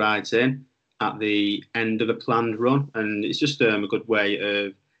some strides in at the end of a planned run, and it's just a good way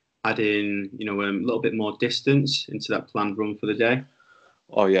of adding a little bit more distance into that planned run for the day.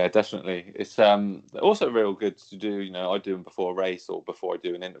 Oh yeah, definitely. It's also real good to do. I do them before a race or before I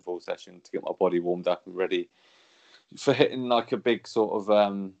do an interval session to get my body warmed up and ready for hitting like a big sort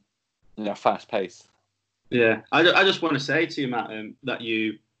of fast pace. Yeah, I just want to say to you, Matt, that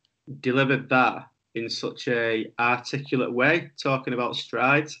you delivered that in such a articulate way, talking about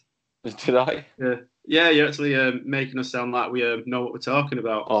strides. Did I? Yeah, you're actually making us sound like we know what we're talking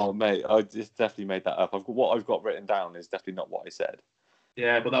about. Oh mate, I just definitely made that up. What I've got written down is definitely not what I said.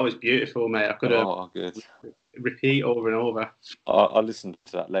 Yeah, but that was beautiful, mate. I could good. Repeat over and over. I'll listen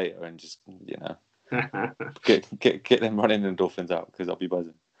to that later and just get them running endorphins out because I'll be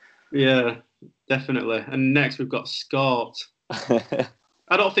buzzing. Yeah, definitely. And next we've got Scott. I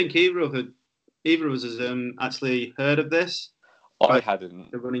don't think either of us has actually heard of this. I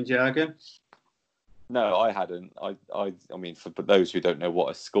hadn't. The running jargon. No, I hadn't. I mean, for those who don't know what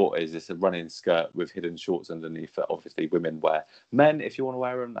a skort is, it's a running skirt with hidden shorts underneath that obviously women wear. Men, if you want to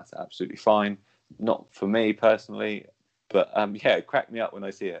wear them, that's absolutely fine. Not for me personally, but it cracked me up when I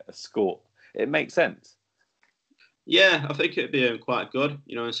see it. A skort. It makes sense. Yeah, I think it'd be quite good,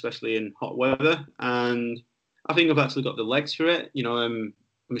 especially in hot weather. And I think I've actually got the legs for it. I'm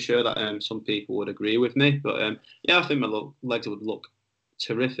sure that some people would agree with me. But I think my legs would look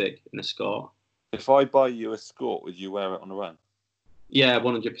terrific in a skort. If I buy you a skort, would you wear it on a run? Yeah,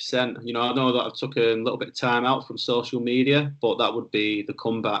 100%. I know that I took a little bit of time out from social media, but that would be the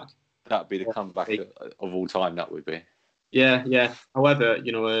comeback. That'd be the comeback of all time, that would be. Yeah. However,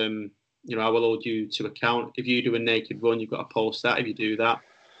 I will hold you to account. If you do a naked run, you've got to post that. If you do that,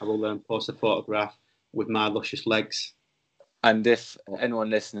 I will post a photograph with my luscious legs. And if anyone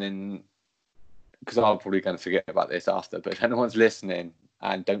listening, because I'm probably going to forget about this after, but if anyone's listening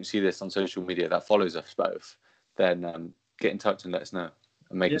and don't see this on social media that follows us both, then get in touch and let us know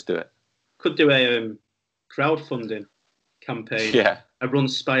and make us do it. Could do a crowdfunding campaign. Yeah. A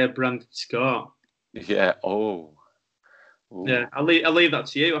Runspire branded scar. Yeah. Oh. Ooh. Yeah, I'll leave that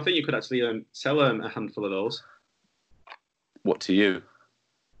to you. I think you could actually sell a handful of those. What, to you?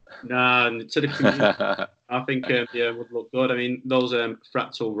 Nah, to the community. I think would look good. I mean, those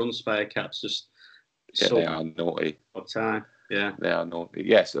fractal Runspire caps just they are naughty. All the time. Yeah, they are naughty.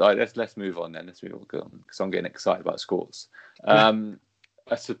 Yes, let's move on then. Let's move on because I'm getting excited about skorts.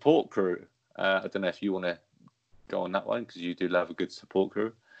 A support crew. I don't know if you want to go on that one because you do love a good support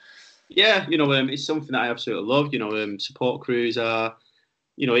crew. Yeah, it's something that I absolutely love. Support crews are,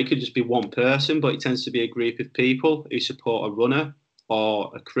 it could just be one person, but it tends to be a group of people who support a runner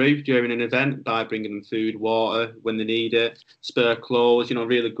or a crew during an event by bringing them food, water when they need it, spare clothes,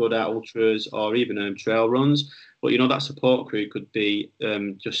 really good at ultras or even trail runs. But, that support crew could be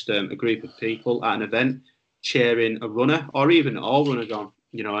just a group of people at an event cheering a runner or even all runners on,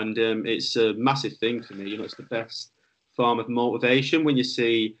 and it's a massive thing for me. It's the best form of motivation when you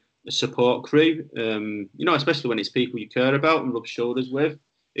see a support crew, especially when it's people you care about and rub shoulders with,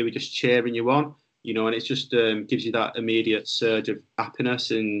 who are just cheering you on, and it just gives you that immediate surge of happiness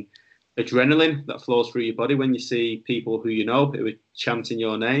and adrenaline that flows through your body when you see people who who are chanting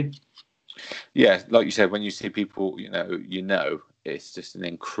your name. Yeah, like you said, when you see people, it's just an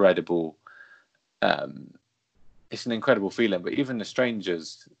incredible, it's an incredible feeling. But even the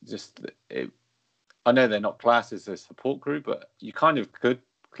strangers, I know they're not classed as a support group, but you kind of could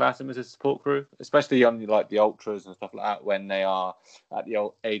class them as a support crew, especially on like the ultras and stuff like that when they are at the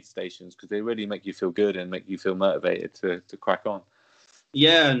old aid stations, because they really make you feel good and make you feel motivated to crack on.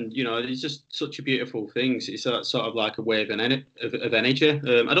 Yeah, and it's just such a beautiful thing. It's sort of like a wave of energy.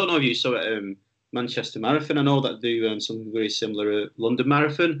 I don't know if you saw it Manchester Marathon. I know that they do something very similar at London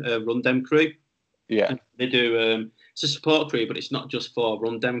Marathon, Run Dem Crew. Yeah. And they do, it's a support crew, but it's not just for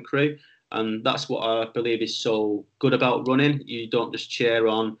Run Dem Crew. And that's what I believe is so good about running. You don't just cheer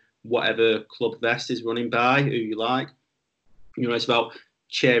on whatever club vest is running by, who you like. It's about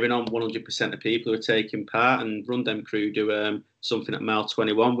cheering on 100% of people who are taking part. And Run Dem Crew do something at mile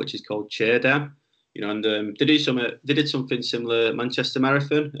 21, which is called Cheer Dem. And they did something similar at Manchester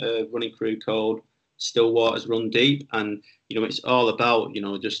Marathon, a running crew called Stillwater's Run Deep. And, it's all about,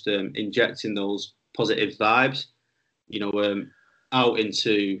 just injecting those positive vibes, out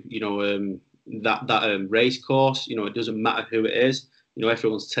into, that race course. It doesn't matter who it is.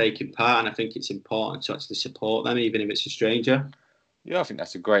 Everyone's taking part, and I think it's important to actually support them, even if it's a stranger. Yeah, I think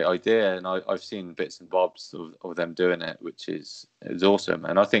that's a great idea, and I've seen bits and bobs of them doing it, which is awesome.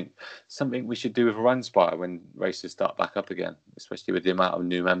 And I think something we should do with Runspire when races start back up again, especially with the amount of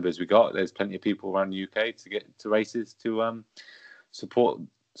new members we got. There's plenty of people around the UK to get to races to support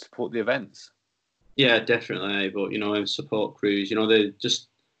the events. Yeah, definitely. But support crews, they're just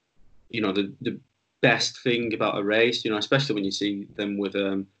the best thing about a race. Especially when you see them with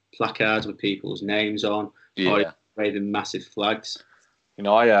placards with people's names on, or waving massive flags.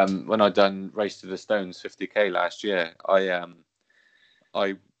 I when I done Race to the Stones 50k last year,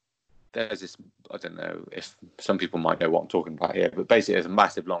 there's this, I don't know if some people might know what I'm talking about here, but basically it's a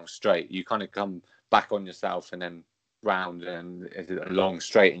massive long straight. You kind of come back on yourself and then round, and it's a long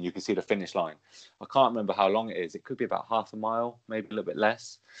straight, and you can see the finish line. I can't remember how long it is. It could be about half a mile, maybe a little bit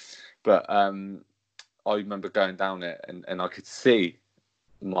less. But I remember going down it, and I could see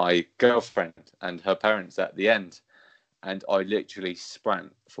my girlfriend and her parents at the end, and I literally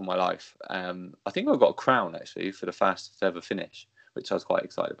sprang for my life. I think I got a crown actually for the fastest ever finish, which I was quite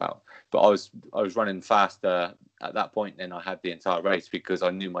excited about. But I was running faster at that point than I had the entire race, because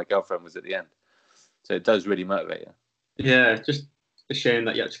I knew my girlfriend was at the end. So it does really motivate you. Yeah, just a shame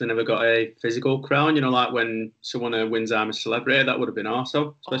that you actually never got a physical crown. Like when someone wins I'm a Celebrity, that would have been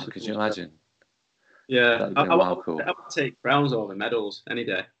awesome. Especially could you imagine? Yeah, I would take crowns over medals any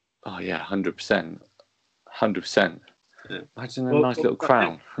day. Oh yeah, 100%, 100%. Yeah. Imagine a nice little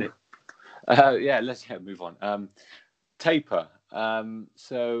crown. Let's move on. Taper.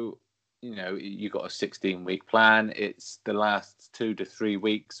 So you got a 16-week plan. It's the last 2 to 3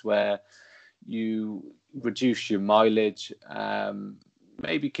 weeks where you reduce your mileage,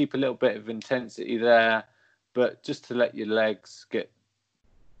 maybe keep a little bit of intensity there, but just to let your legs get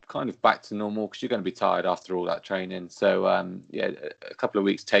kind of back to normal, because you're going to be tired after all that training. So a couple of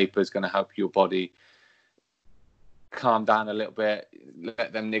weeks taper is going to help your body calm down a little bit,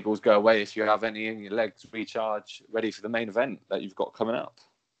 let them niggles go away if you have any, and your legs recharge, ready for the main event that you've got coming up.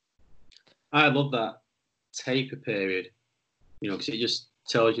 I love that taper period, because it just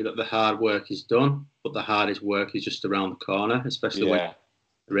tells you that the hard work is done, but the hardest work is just around the corner, especially when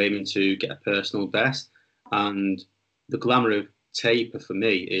you're aiming to get a personal best. And the glamour of taper for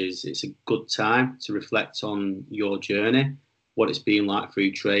me is it's a good time to reflect on your journey, what it's been like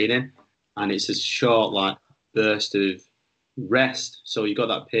through training, and it's a short burst of rest. So you got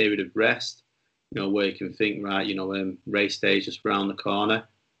that period of rest, where you can think, right, race day is just around the corner,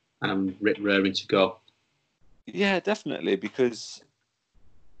 and I'm raring to go. Yeah, definitely, because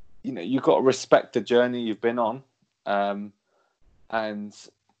you've got to respect the journey you've been on, and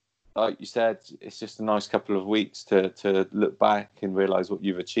like you said, it's just a nice couple of weeks to look back and realise what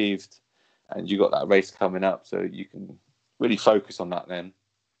you've achieved, and you got that race coming up, so you can really focus on that then.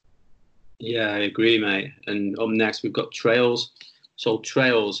 Yeah, I agree, mate. And up next, we've got trails. So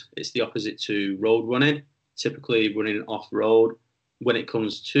trails, it's the opposite to road running, typically running off-road. When it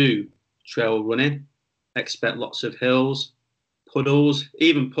comes to trail running, expect lots of hills, puddles,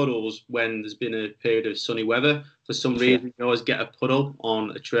 even puddles when there's been a period of sunny weather. For some reason, you always get a puddle on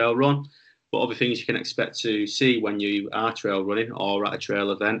a trail run. But other things you can expect to see when you are trail running or at a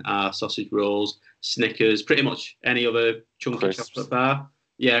trail event are sausage rolls, Snickers, pretty much any other chunky chocolate bar.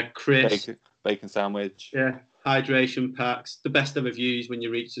 Yeah, crisps. Bacon sandwich. Yeah, hydration packs. The best ever views when you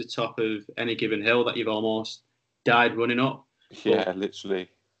reach the top of any given hill that you've almost died running up. Yeah,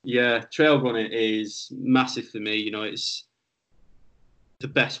 literally. Yeah, trail running is massive for me. It's the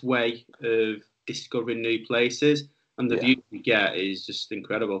best way of discovering new places, and the view you get is just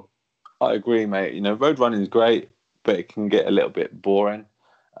incredible. I agree, mate. Road running is great, but it can get a little bit boring.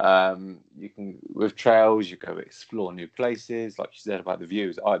 You can, with trails, you go explore new places. Like you said about the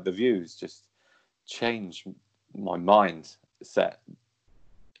views, the views just change my mindset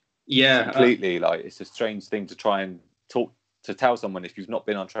completely. Like, it's a strange thing to try and tell someone if you've not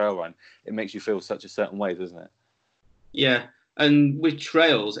been on trail run. It makes you feel such a certain way, doesn't it? Yeah, and with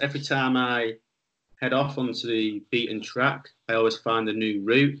trails, every time I head off onto the beaten track, I always find a new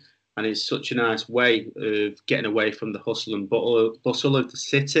route, and it's such a nice way of getting away from the hustle and bustle of the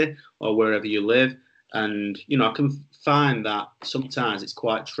city or wherever you live. And, I can find that sometimes it's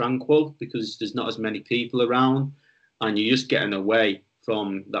quite tranquil because there's not as many people around, and you're just getting away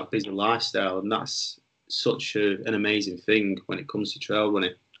from that busy lifestyle. And that's such an amazing thing when it comes to trail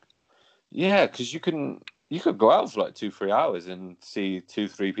running. Yeah, because you could go out for like 2-3 hours and see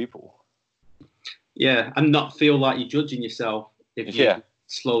 2-3 people. Yeah, and not feel like you're judging yourself if you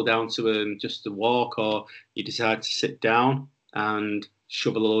slow down to just a walk, or you decide to sit down and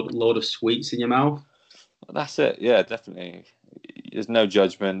shove a load of sweets in your mouth. That's it. Yeah, definitely. There's no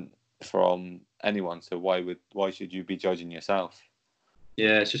judgment from anyone, so why should you be judging yourself?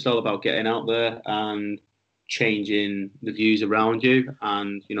 Yeah, it's just all about getting out there and changing the views around you,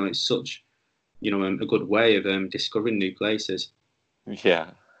 and it's such a good way of discovering new places.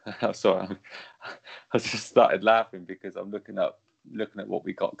 Yeah, sorry, I just started laughing because I'm looking at what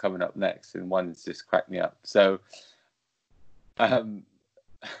we got coming up next, and one's just cracked me up. So,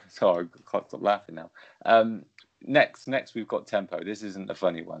 sorry, I can't stop laughing now. Next we've got tempo. This isn't a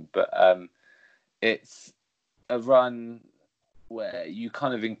funny one, but it's a run where you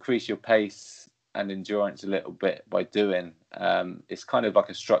kind of increase your pace and endurance a little bit by doing. It's kind of like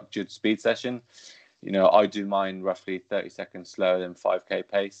a structured speed session. I do mine roughly 30 seconds slower than 5k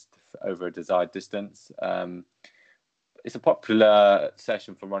pace over a desired distance. It's a popular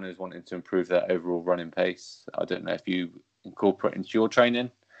session for runners wanting to improve their overall running pace. I don't know if you incorporate into your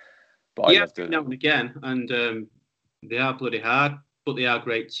training, but I love doing it. Now and again, and they are bloody hard, but they are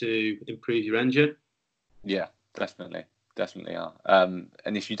great to improve your engine. Yeah, definitely are.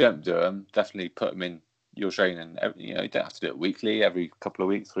 And if you don't do them, definitely put them in your training. You don't have to do it weekly, every couple of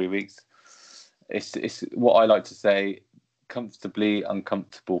weeks, 3 weeks. It's what I like to say, comfortably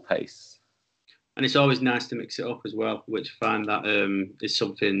uncomfortable pace. And it's always nice to mix it up as well, which I find that is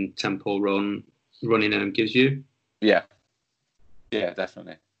something tempo running gives you. Yeah,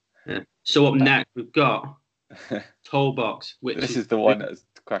 definitely. Yeah. So up next, we've got toe box, which this is the one that's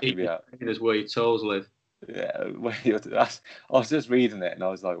cracking me up. Is where your toes live. Yeah, I was just reading it and I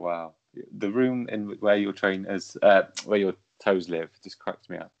was like, wow, the room in where your trainers, where your toes live, just cracked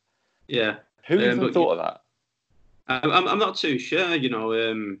me up. Yeah. Who even thought of that? I'm not too sure. I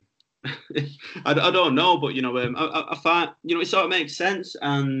don't know, but I find it sort of makes sense,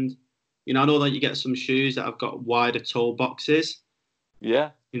 and I know that you get some shoes that have got wider toe boxes.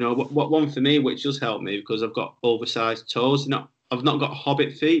 Yeah. What one for me, which does help me because I've got oversized toes. I've not got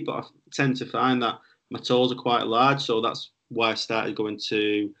hobbit feet, but I tend to find that my toes are quite large, so that's why I started going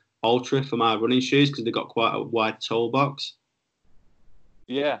to Ultra for my running shoes, because they've got quite a wide toe box.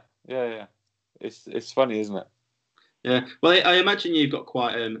 Yeah. It's funny, isn't it? Yeah. Well, I imagine you've got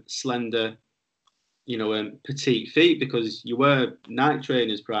quite slender, petite feet, because you wear Nike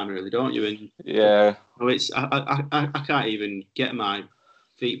trainers primarily, don't you? And yeah. I can't even get my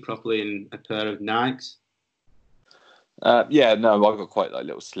feet properly in a pair of Nikes. Yeah, no, I've got quite like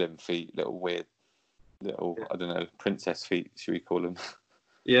little slim feet, little weird, I don't know, princess feet, should we call them?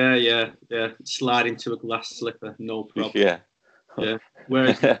 Yeah. Slide into a glass slipper, no problem. Yeah.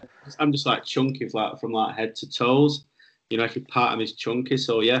 Whereas I'm just like chunky, from like head to toes. Every part of me is chunky.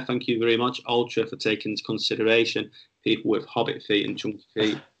 So yeah, thank you very much, Ultra, for taking into consideration people with hobbit feet and chunky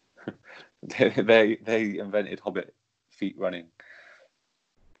feet. they invented hobbit feet running.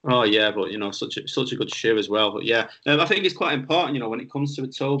 Oh yeah, but such a good shoe as well. But yeah, I think it's quite important, when it comes to a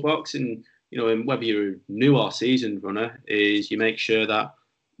toe box, and and whether you're a new or seasoned runner, is you make sure that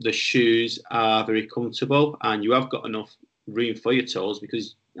the shoes are very comfortable and you have got enough room for your toes,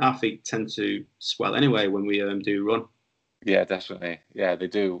 because our feet tend to swell anyway when we do run. Yeah, definitely. Yeah, they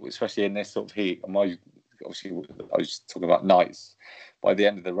do, especially in this sort of heat. Obviously, I was talking about nights. By the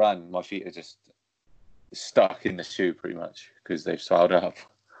end of the run, my feet are just stuck in the shoe pretty much because they've swelled up.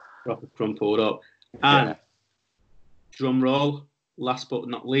 Proper crumpled up. And drum roll, last but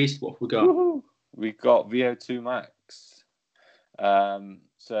not least, what have we got? Woo-hoo. We got VO2 Max. VO2,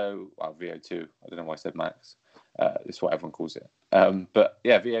 I don't know why I said Max. It's what everyone calls it. But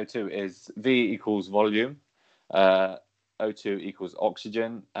yeah, VO2 is V equals volume. O2 equals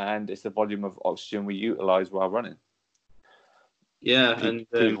oxygen, and it's the volume of oxygen we utilize while running. Yeah,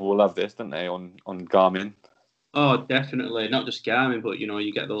 People will love this, don't they, on Garmin? Oh, definitely. Not just Garmin, but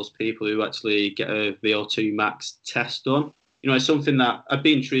you get those people who actually get a VO2 max test done. It's something that I'd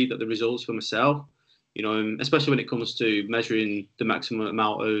be intrigued at the results for myself. Especially when it comes to measuring the maximum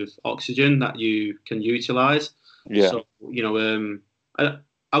amount of oxygen that you can utilize. Yeah. So,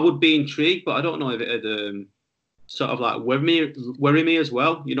 I would be intrigued, but I don't know if it'd sort of like worry me as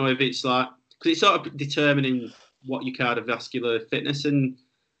well. If it's like, because it's sort of determining what your cardiovascular fitness and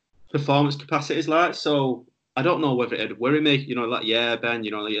performance capacity is like. So I don't know whether it'd worry me. Like, yeah, Ben,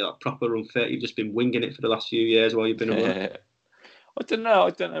 you're like proper unfit. You've just been winging it for the last few years while you've been a runner. I don't know.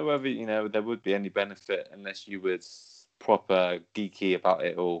 I don't know whether there would be any benefit unless you was proper geeky about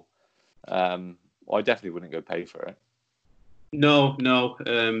it all. I definitely wouldn't go pay for it. No.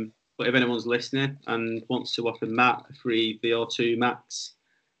 But if anyone's listening and wants to offer Matt a free VO2 max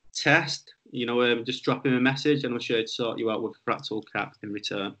test, just drop him a message and I'm sure he'd sort you out with a fractal cap in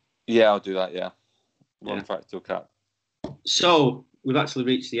return. Yeah, I'll do that. Yeah, one fractal cap. So we've actually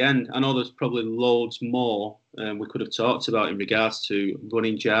reached the end. I know there's probably loads more we could have talked about in regards to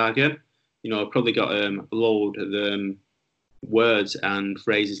running jargon. I've probably got a load of words and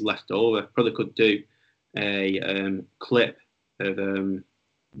phrases left over. Probably could do a clip of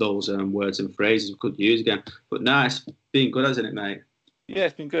those words and phrases we could use again. But it's been good, hasn't it, mate? Yeah,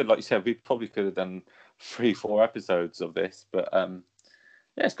 it's been good. Like you said, we probably could have done 3-4 episodes of this, but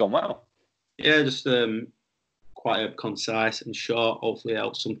it's gone well. Yeah, just quite concise and short. Hopefully it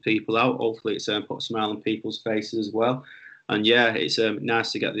helps some people out. Hopefully it's put a smile on people's faces as well. And it's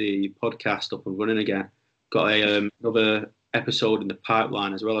nice to get the podcast up and running again. Got another episode in the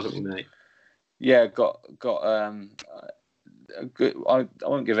pipeline as well, haven't we, mate? Yeah, got a good. I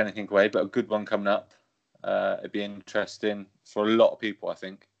won't give anything away, but a good one coming up. It'd be interesting for a lot of people, I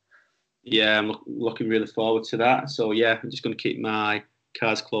think. Yeah, I'm looking really forward to that. So I'm just going to keep my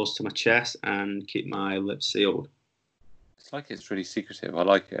cards close to my chest and keep my lips sealed. It's like it's really secretive. I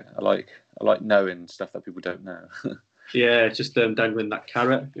like it. I like knowing stuff that people don't know. Yeah, just dangling that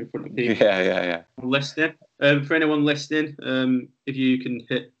carrot in front of people. Yeah. Listening. For anyone listening, if you can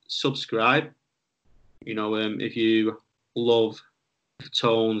hit subscribe, if you love the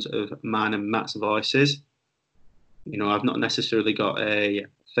tones of mine and Matt's voices, I've not necessarily got a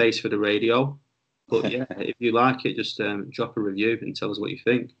face for the radio, but if you like it, just drop a review and tell us what you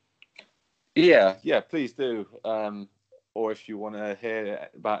think. Yeah, please do. Or if you want to hear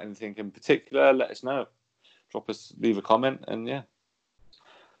about anything in particular, let us know. Leave a comment, and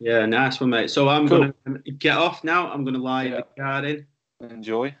Yeah, nice one, mate. So I'm going to get off now. I'm going to lie in the garden.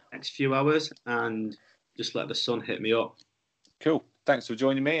 Enjoy. Next few hours and just let the sun hit me up. Cool. Thanks for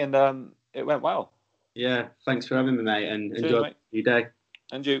joining me, and it went well. Yeah, thanks for having me, mate, and enjoy your day.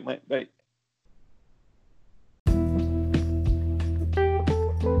 And you, mate. Bye.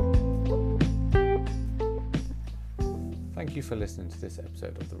 Thank you for listening to this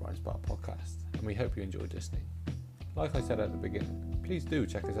episode of the Runspire podcast, and we hope you enjoyed listening. Like I said at the beginning, please do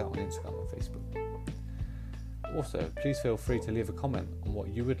check us out on Instagram and Facebook. Also, please feel free to leave a comment on what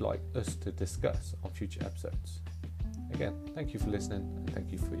you would like us to discuss on future episodes. Again, thank you for listening and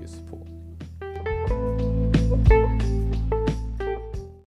thank you for your support.